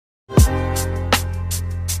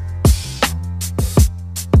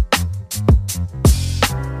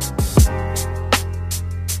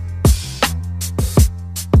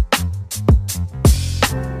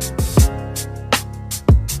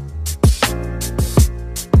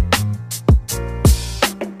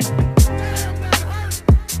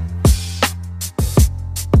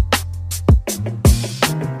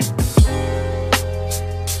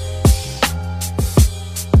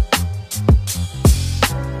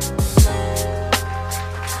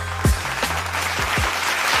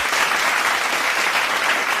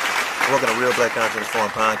Welcome to Real Black Content Forum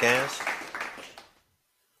Podcast.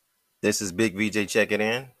 This is Big VJ checking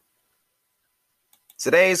in.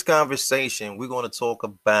 Today's conversation, we're going to talk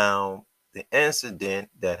about the incident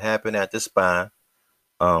that happened at the spa.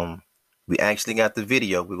 We actually got the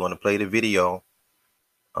video. We're going to play the video.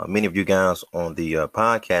 Many of you guys on the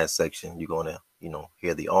podcast section, you're going to,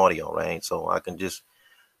 hear the audio, right? So I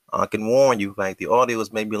can warn you, like the audio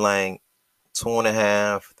is maybe like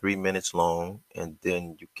 2.5, 3 minutes long, and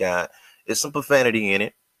then it's some profanity in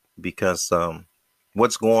it because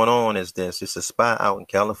what's going on is it's a spot out in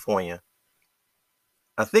California.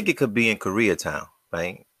 I think it could be in Koreatown,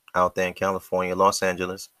 right? Out there in California, Los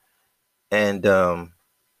Angeles. And, there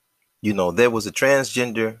was a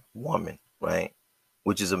transgender woman, right?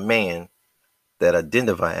 Which is a man that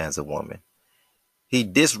identified as a woman. He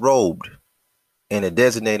disrobed in a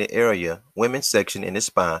designated area, women's section in the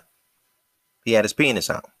spa. He had his penis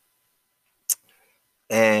out.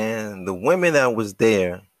 And the women that was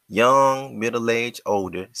there, young, middle-aged,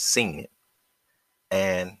 older, seen it.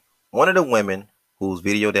 And one of the women whose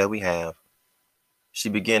video that we have, she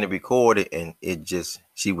began to record it, and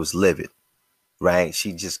she was livid, right?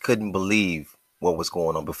 She just couldn't believe what was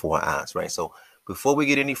going on before her eyes, right? So before we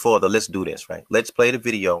get any further, let's do this, right? Let's play the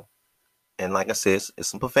video. And like I said, it's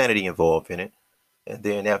some profanity involved in it. And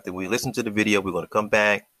then after we listen to the video, we're going to come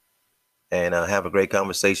back and have a great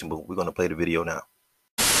conversation, but we're going to play the video now.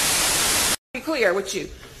 Be clear with you.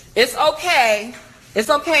 It's okay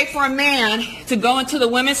for a man to go into the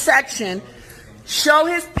women's section, show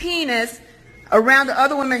his penis around the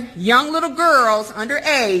other women, young little girls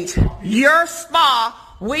underage. Your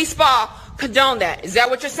spa, we spa, condone that. Is that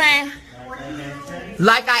what you're saying?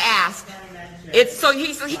 Like I asked. It's so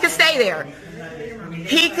he can stay there.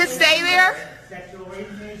 He could stay there.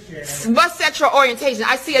 What sexual orientation?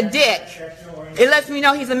 I see a dick. It lets me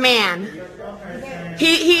know he's a man.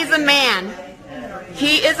 He's a man.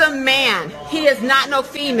 He is a man. He is not no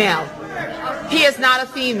female. He is not a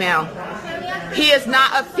female. He is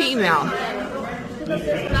not a female.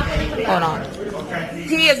 Hold on.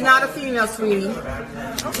 He is not a female, sweetie.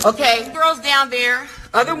 Okay, girls down there,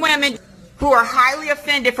 other women who are highly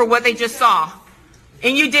offended for what they just saw.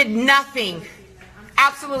 And you did nothing.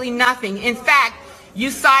 Absolutely nothing. In fact, you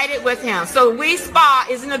sided with him. So We Spa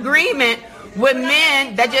is in agreement with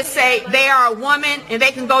men that just say they are a woman and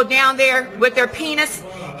they can go down there with their penis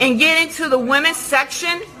and get into the women's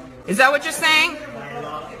section. Is that what you're saying?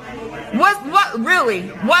 What really?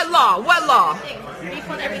 What law? What law? We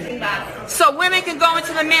put everything back. So women can go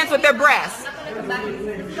into the men's with their breasts.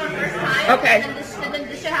 Okay. And then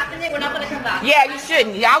this should happen. We're not going to come back. Yeah, you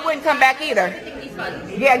shouldn't. Yeah, I wouldn't come back either.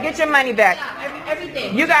 Yeah, get your money back. Yeah,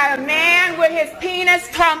 everything. You got a man with his penis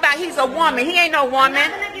talking about he's a woman. He ain't no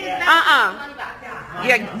woman.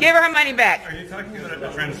 Yeah, give her money back. Are you talking about a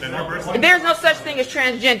transgender person? There's no such thing as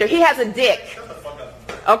transgender. He has a dick.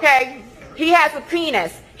 Okay? He has a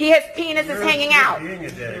penis. His penis is hanging out.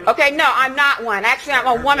 Okay, no, I'm not one. Actually,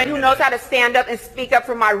 I'm a woman who knows how to stand up and speak up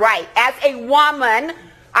for my right. As a woman,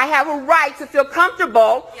 I have a right to feel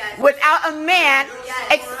comfortable without a man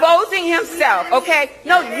exposing himself. Okay?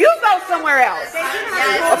 No, you go somewhere else.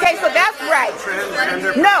 Okay, so that's right.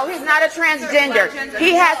 No, he's not a transgender.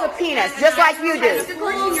 He has a penis, just like you do.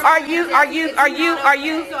 Are you?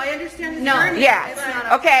 So I understand. No.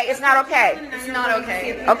 Yeah. Okay, it's not okay. It's not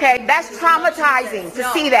okay. Okay, that's traumatizing to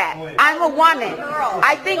see that. I'm a woman.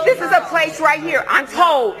 I think this is a place right here, I'm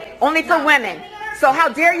told, only for women. So how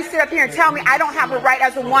dare you sit up here and tell me I don't have a right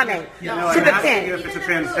as a woman to defend? If it's a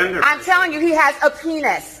transgender. I'm telling you, he has a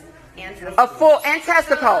penis, a full and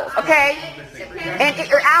testicles. Okay, and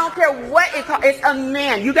I don't care what it's called. It's a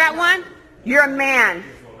man. You got one? You're a man.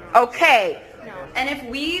 Okay. And if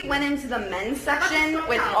we went into the men's section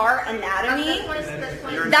with our anatomy,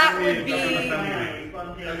 that would be...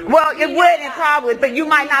 Well, it would probably, but you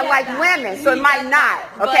might not like women, so it might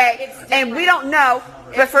not, okay? And we don't know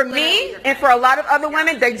But for me and for a lot of other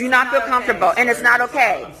women, they do not feel comfortable, and it's not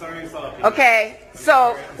okay. Okay?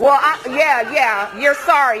 So, well, yeah, you're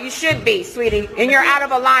sorry. You should be, sweetie, and you're out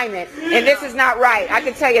of alignment, and this is not right. I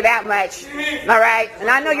can tell you that much. All right? And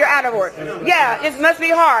I know you're out of order. Yeah, it must be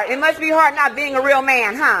hard. It must be hard not being a real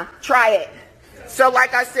man, huh? Try it. So,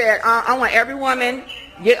 like I said, I want every woman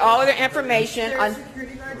get all of their information.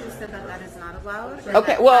 Security guard just said that is not allowed.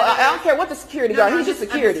 Okay, well, I don't care what the security guard. He's just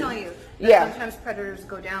security. I'm just telling you. Yeah. Sometimes predators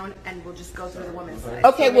go down and will just go through the woman's side.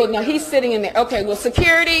 Okay, well, no, he's sitting in there. Okay, well,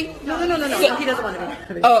 security. No. He doesn't want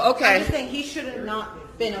to be. Oh, okay. I'm just saying he should have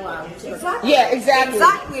not been allowed to. Exactly. Yeah, exactly.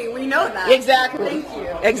 Exactly. We know that. Exactly. Thank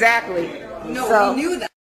you. Exactly. No, So- we knew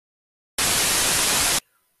that.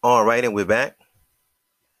 All right, and we're back.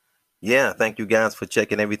 Yeah, thank you guys for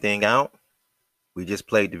checking everything out. We just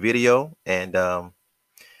played the video, and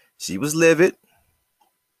she was livid.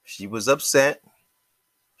 She was upset.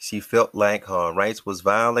 She felt like her rights was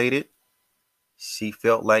violated. She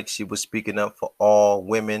felt like she was speaking up for all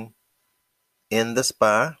women in the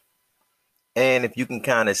spa. And if you can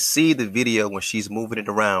kind of see the video when she's moving it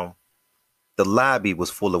around, the lobby was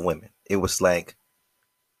full of women. It was like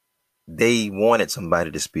they wanted somebody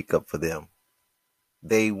to speak up for them.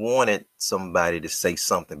 They wanted somebody to say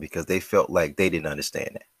something because they felt like they didn't understand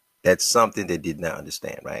that. That's something they did not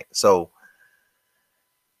understand, right? So,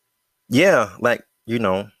 yeah, like, you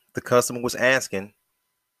know, the customer was asking,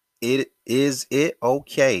 is it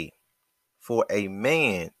okay for a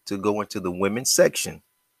man to go into the women's section,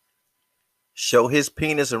 show his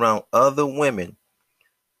penis around other women,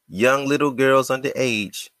 young little girls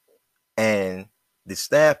underage, and the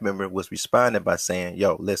staff member was responding by saying,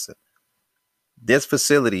 yo, listen, this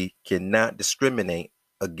facility cannot discriminate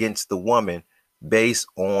against the woman based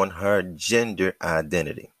on her gender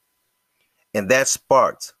identity. And that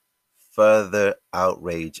sparked further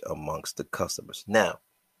outrage amongst the customers. Now,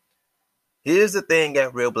 here's the thing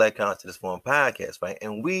at Real Black Consciousness Forum podcast, right?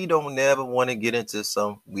 And we don't never want to get into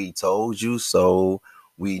some, we told you so,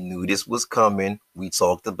 we knew this was coming, we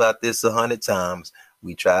talked about this 100 times,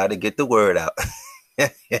 we tried to get the word out.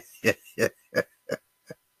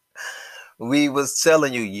 We was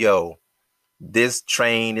telling you, yo, this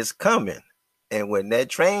train is coming. And when that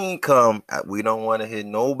train come, we don't want to hear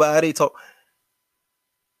nobody talk.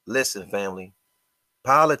 Listen, family,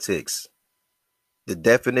 politics, the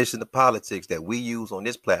definition of politics that we use on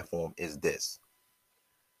this platform is this.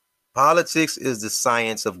 Politics is the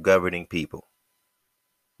science of governing people.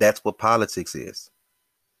 That's what politics is.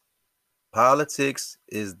 Politics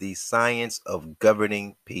is the science of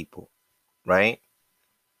governing people, right?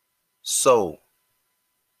 So,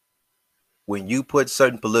 when you put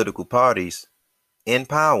certain political parties in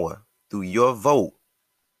power through your vote,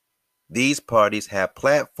 these parties have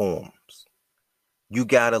platforms. You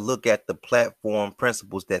got to look at the platform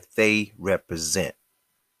principles that they represent.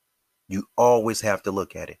 You always have to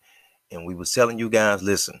look at it. And we was telling you guys,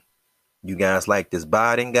 listen, you guys like this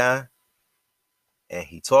Biden guy, and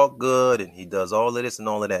he talk good and he does all of this and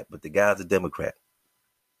all of that, but the guy's a Democrat.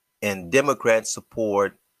 And Democrats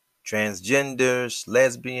support transgenders,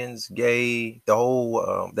 lesbians, gay, the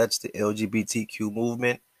whole, that's the LGBTQ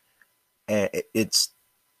movement. And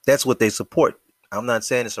that's what they support. I'm not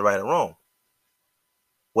saying it's right or wrong.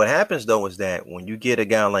 What happens, though, is that when you get a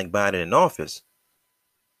guy like Biden in office,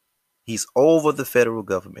 he's over the federal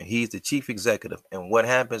government. He's the chief executive. And what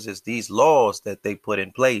happens is these laws that they put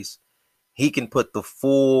in place, he can put the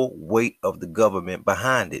full weight of the government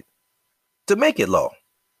behind it to make it law.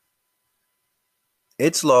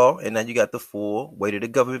 It's law, and then you got the full weight of the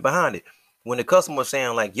government behind it. When the customer was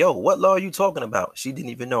saying like, yo, what law are you talking about? She didn't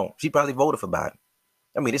even know. She probably voted for Biden.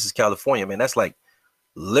 I mean, this is California, man. That's like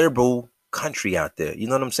liberal country out there. You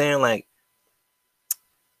know what I'm saying? Like,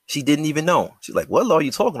 she didn't even know. She's like, what law are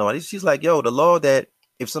you talking about? She's like, yo, the law that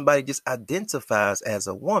if somebody just identifies as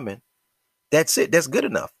a woman, that's it. That's good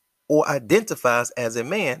enough. Or identifies as a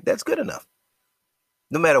man, that's good enough.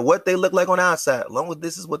 No matter what they look like on the outside, as long as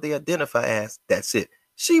this is what they identify as, that's it.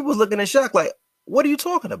 She was looking in shock like, what are you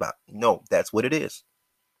talking about? No, that's what it is.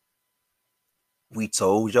 We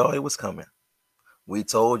told y'all it was coming. We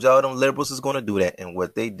told y'all them liberals is going to do that. And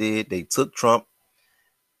what they did, they took Trump,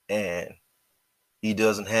 and he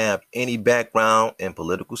doesn't have any background in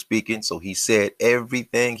political speaking. So he said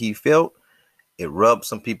everything he felt. It rubbed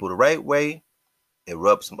some people the right way. It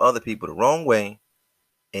rubbed some other people the wrong way.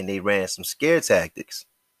 And they ran some scare tactics.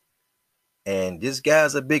 And this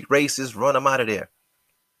guy's a big racist. Run him out of there.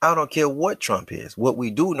 I don't care what Trump is. What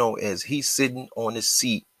we do know is he's sitting on the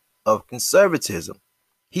seat of conservatism.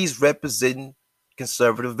 He's representing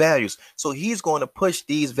conservative values. So he's going to push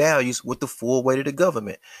these values with the full weight of the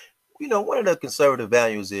government. one of the conservative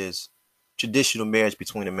values is traditional marriage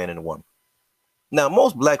between a man and a woman. Now,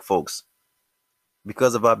 most black folks,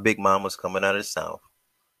 because of our big mamas coming out of the South,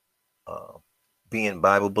 being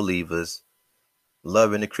Bible believers,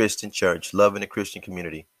 loving the Christian church, loving the Christian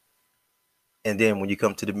community. And then when you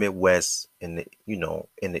come to the Midwest and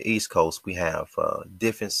in the East Coast, we have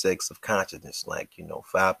different sects of consciousness, like,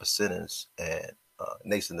 5%ers and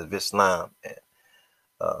Nation of Islam and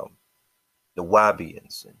the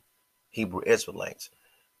Wahabians and Hebrew Israelites.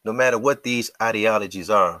 No matter what these ideologies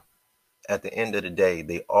are, at the end of the day,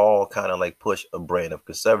 they all kind of like push a brand of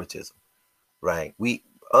conservatism, right?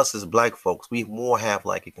 Us as black folks, we more have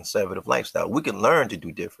like a conservative lifestyle. We can learn to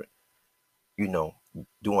do different,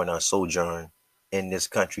 during our sojourn in this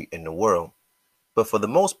country, in the world. But for the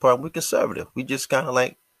most part, we're conservative. We just kind of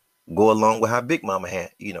like go along with how Big Mama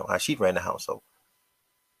had, how she ran the household.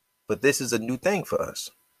 But this is a new thing for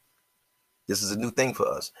us. This is a new thing for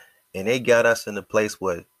us. And they got us in a place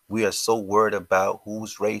where we are so worried about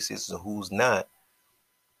who's racist and who's not,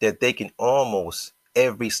 that they can almost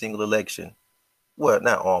every single election, well,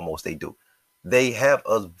 not almost, they do. They have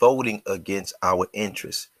us voting against our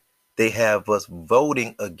interests. They have us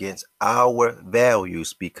voting against our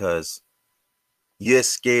values because you're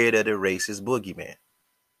scared of the racist boogeyman.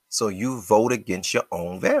 So you vote against your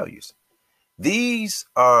own values. These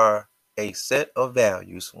are a set of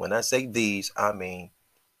values. When I say these, I mean,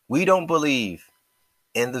 we don't believe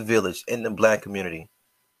in the village, in the black community.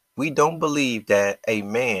 We don't believe that a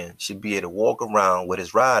man should be able to walk around with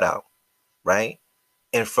his rod out, right?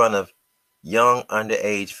 In front of young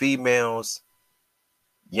underage females,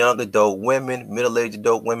 young adult women, middle-aged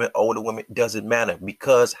adult women, older women, doesn't matter,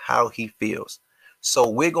 because how he feels. So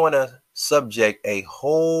we're going to subject a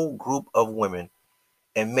whole group of women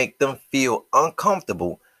and make them feel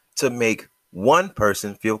uncomfortable to make one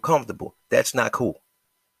person feel comfortable. That's not cool.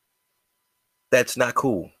 That's not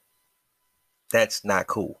cool. That's not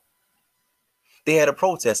cool. They had a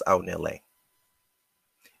protest out in LA.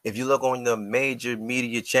 If you look on the major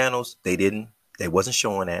media channels, they wasn't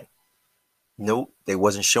showing that. Nope, they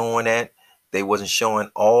wasn't showing that. They wasn't showing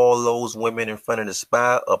all those women in front of the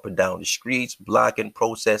spy up and down the streets, blocking,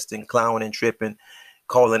 protesting, clowning, tripping,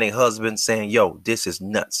 calling their husbands, saying, yo, this is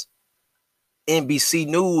nuts. NBC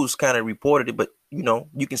News kind of reported it, but,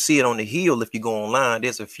 you can see it on the Hill if you go online.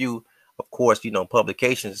 There's a few, of course,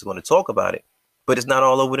 publications that's going to talk about it, but it's not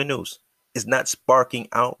all over the news. It's not sparking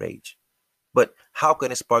outrage. But how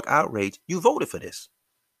can it spark outrage? You voted for this.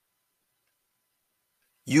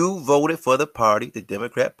 You voted for the party, the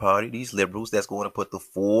Democrat Party, these liberals that's going to put the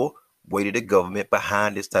full weight of the government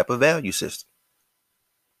behind this type of value system.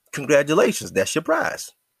 Congratulations, that's your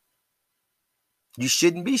prize. You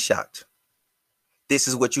shouldn't be shocked. This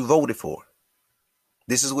is what you voted for.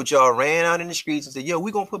 This is what y'all ran out in the streets and said, yo,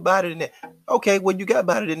 we're going to put Biden in there. Okay, well, you got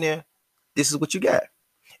Biden in there. This is what you got.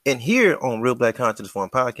 And here on Real Black Consciousness Forum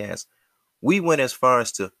podcast, we went as far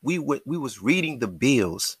as to, we was reading the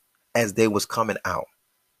bills as they was coming out.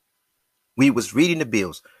 We was reading the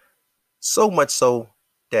bills. So much so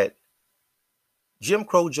that Jim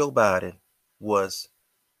Crow Joe Biden was,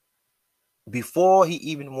 before he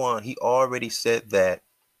even won, he already said that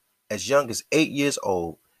as young as 8 years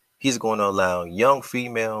old, he's going to allow young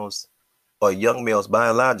females or young males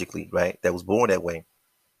biologically, right, that was born that way,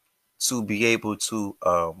 to be able to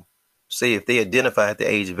say if they identify at the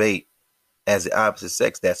age of 8 as the opposite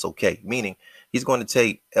sex, that's okay. Meaning he's going to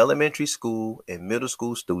take elementary school and middle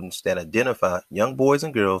school students that identify young boys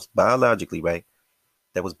and girls biologically, right,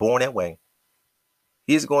 that was born that way.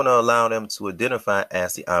 He's going to allow them to identify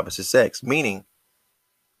as the opposite sex. Meaning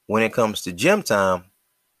when it comes to gym time,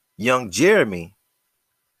 young Jeremy,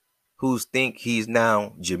 who's think he's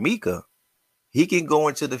now Jamaica, he can go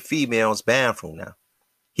into the female's bathroom now.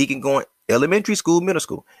 He can go in elementary school, middle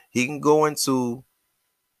school. He can go into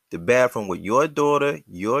the bathroom with your daughter,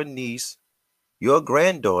 your niece, your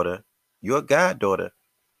granddaughter, your goddaughter.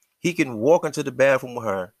 He can walk into the bathroom with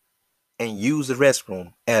her and use the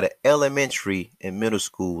restroom at an elementary and middle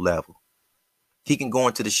school level. He can go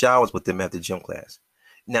into the showers with them after gym class.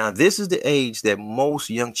 Now, this is the age that most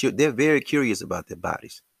young children, they're very curious about their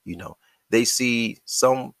bodies. They see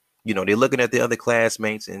some, they're looking at their other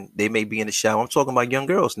classmates and they may be in the shower. I'm talking about young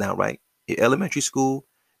girls now, right? Elementary school,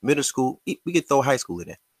 middle school, we could throw high school in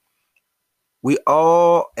there. We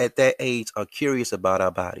all at that age are curious about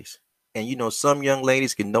our bodies. And, some young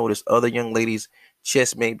ladies can notice other young ladies'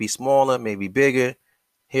 chest may be smaller, maybe bigger,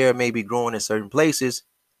 hair may be growing in certain places.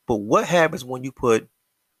 But what happens when you put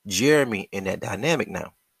Jeremy in that dynamic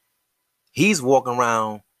now? He's walking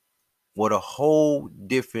around with a whole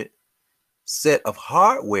different set of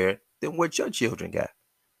hardware than what your children got.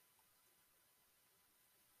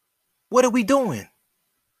 What are we doing?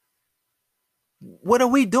 What are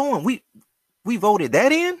we doing? We voted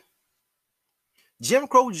that in? Jim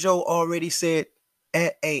Crow Joe already said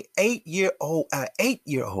at an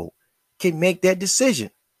 8-year-old can make that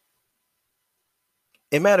decision.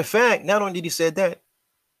 As a matter of fact, not only did he say that,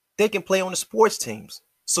 they can play on the sports teams.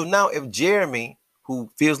 So now if Jeremy,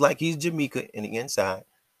 who feels like he's Jamaica in the inside,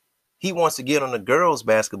 he wants to get on the girls'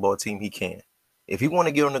 basketball team, he can. If he want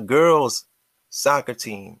to get on the girls' soccer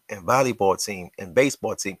team and volleyball team and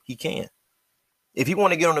baseball team, he can. If he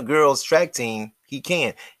want to get on the girls' track team, he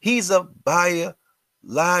can. He's a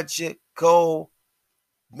biological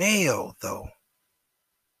male, though.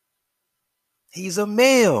 He's a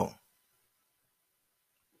male.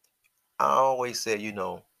 I always say,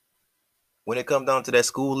 when it comes down to that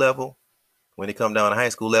school level, when it comes down to high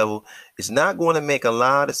school level, it's not going to make a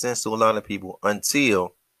lot of sense to a lot of people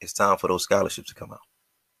until it's time for those scholarships to come out.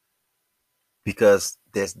 Because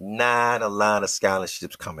there's not a lot of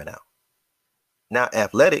scholarships coming out. Not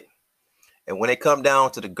athletic. And when it comes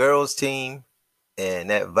down to the girls team and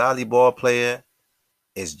that volleyball player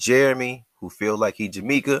is Jeremy, who feels like he's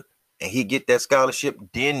Jamaica, and he get that scholarship,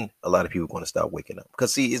 then a lot of people are going to start waking up.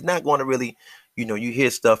 Because, see, it's not going to really, you hear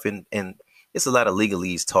stuff and it's a lot of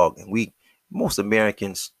legalese talk. And most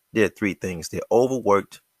Americans, there are three things. They're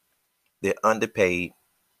overworked, they're underpaid,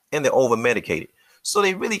 and they're over-medicated. So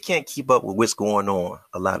they really can't keep up with what's going on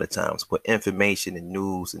a lot of times with information and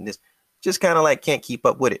news and this. Just kind of like can't keep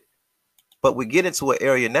up with it. But we get into an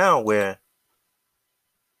area now where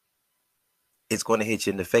it's going to hit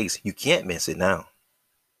you in the face. You can't miss it now.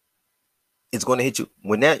 It's going to hit you.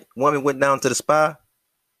 When that woman went down to the spa,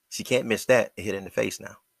 she can't miss that. It hit her in the face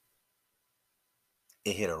now.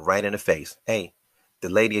 It hit her right in the face. Hey, the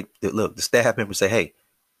lady, the staff member say, hey,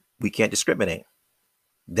 we can't discriminate.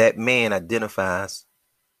 That man identifies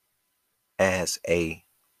as a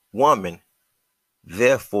woman.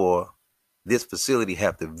 Therefore, this facility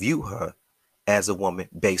have to view her as a woman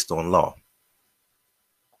based on law.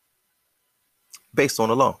 Based on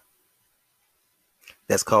the law.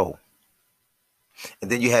 That's cold.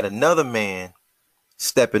 And then you had another man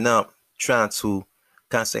stepping up, trying to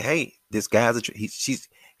kind of say, hey, this guy's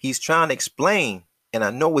he's trying to explain, and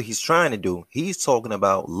I know what he's trying to do. He's talking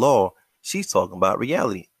about law. She's talking about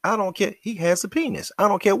reality. I don't care. He has a penis. I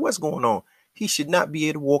don't care what's going on. He should not be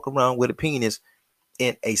able to walk around with a penis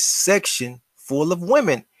in a section full of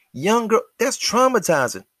women. Young girl, that's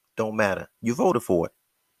traumatizing. Don't matter. You voted for it.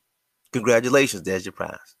 Congratulations. There's your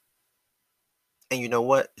prize. And you know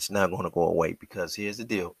what? It's not going to go away, because here's the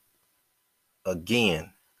deal.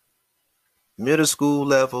 Again, middle school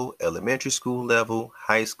level, elementary school level,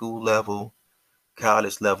 high school level,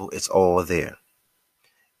 college level, it's all there.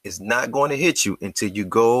 It's not going to hit you until you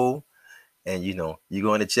go and, you're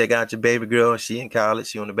going to check out your baby girl. She in college.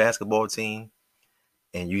 She on the basketball team.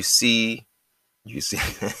 And you see you see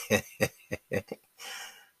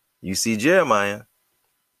Jeremiah.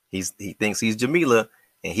 He thinks he's Jamila.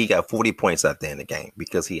 And he got 40 points out there in the game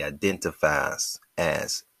because he identifies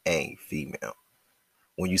as a female.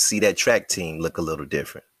 When you see that track team look a little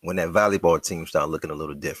different, when that volleyball team start looking a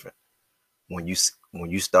little different, when you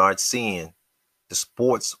start seeing the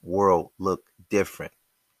sports world look different,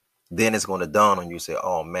 then it's going to dawn on you, say,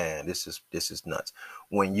 oh man, this is nuts.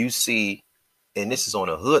 When you see, and this is on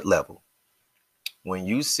a hood level, when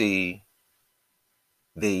you see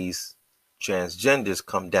these transgenders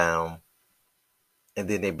come down, and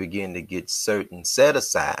then they begin to get certain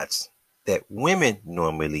set-asides that women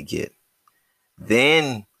normally get,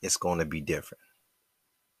 then it's going to be different.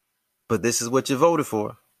 But this is what you voted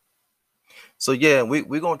for. So, yeah,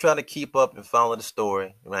 we're going to try to keep up and follow the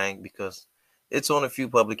story, right? Because it's on a few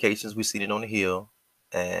publications. We've seen it on The Hill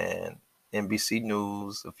and NBC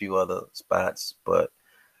News, a few other spots. But,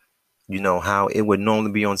 how it would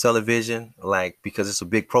normally be on television, like, because it's a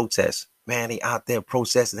big protest. Man, they out there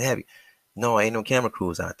protesting heavy. No, ain't no camera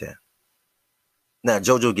crews out there. Now,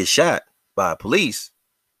 JoJo gets shot by police.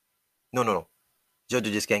 No.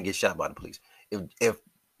 JoJo just can't get shot by the police. If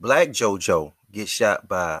Black JoJo gets shot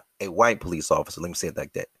by a white police officer, let me say it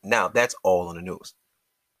like that. Now, that's all on the news.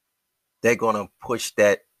 They're going to push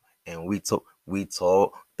that, and we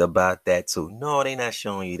talked about that too. No, they're not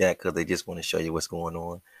showing you that because they just want to show you what's going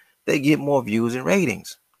on. They get more views and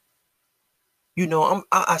ratings.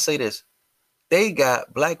 I say this. They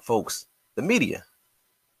got black folks, the media,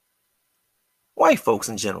 white folks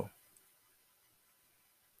in general.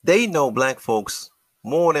 They know black folks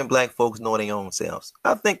more than black folks know their own selves.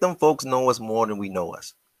 I think them folks know us more than we know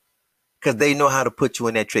us, because they know how to put you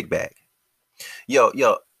in that trick bag. Yo,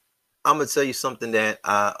 I'm gonna tell you something that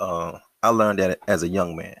I learned that as a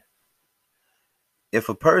young man. if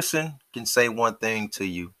a person can say one thing to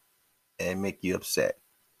you and make you upset,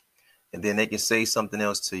 and then they can say something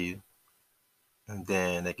else to you, and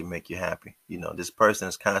then they can make you happy. This person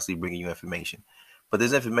is constantly bringing you information. But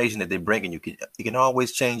this information that they're bringing you, it can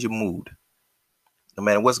always change your mood. No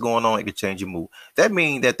matter what's going on, it can change your mood. That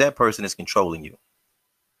means that person is controlling you.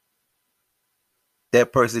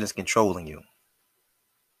 That person is controlling you.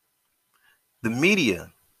 The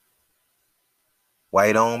media,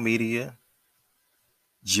 white-owned media,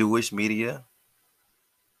 Jewish media,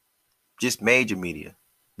 just major media,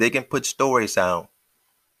 they can put stories out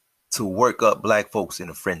to work up black folks in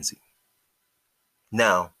a frenzy.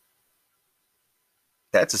 Now,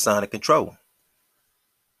 that's a sign of control.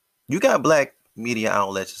 You got black media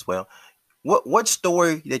outlets as well. What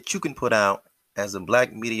story that you can put out as a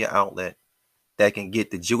black media outlet that can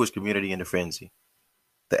get the Jewish community in a frenzy,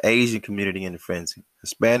 the Asian community in a frenzy,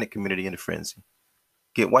 Hispanic community in a frenzy,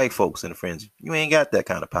 get white folks in a frenzy? You ain't got that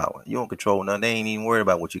kind of power. You don't control nothing. They ain't even worried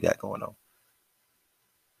about what you got going on.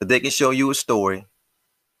 But they can show you a story,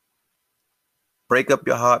 break up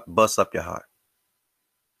your heart, bust up your heart.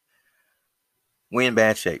 We in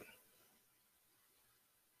bad shape.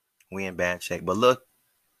 We in bad shape. But look,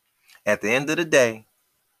 at the end of the day,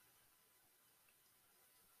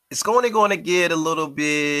 it's only going to get a little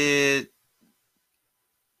bit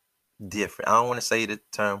different. I don't want to say the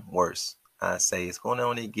term worse. I say it's going to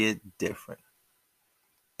only get different.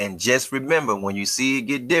 And just remember, when you see it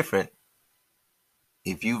get different,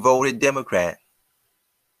 if you voted Democrat,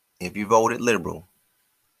 if you voted liberal,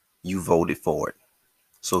 you voted for it.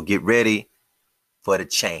 So get ready for the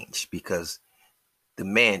change, because the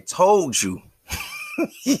man told you.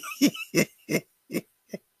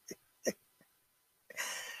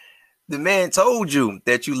 The man told you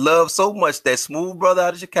that you love so much. That smooth brother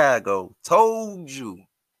out of Chicago told you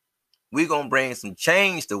we're going to bring some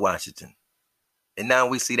change to Washington. And now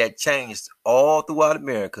we see that change all throughout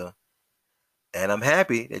America. And I'm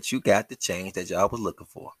happy that you got the change that y'all was looking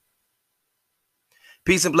for.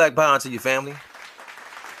 Peace and black power to your family.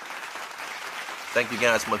 Thank you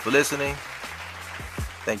guys so much for listening.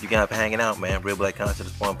 Thank you guys for hanging out, man. Real Black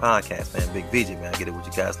Consciousness Forum Podcast, man. Big VJ, man. I'll get it with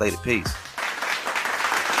you guys later. Peace.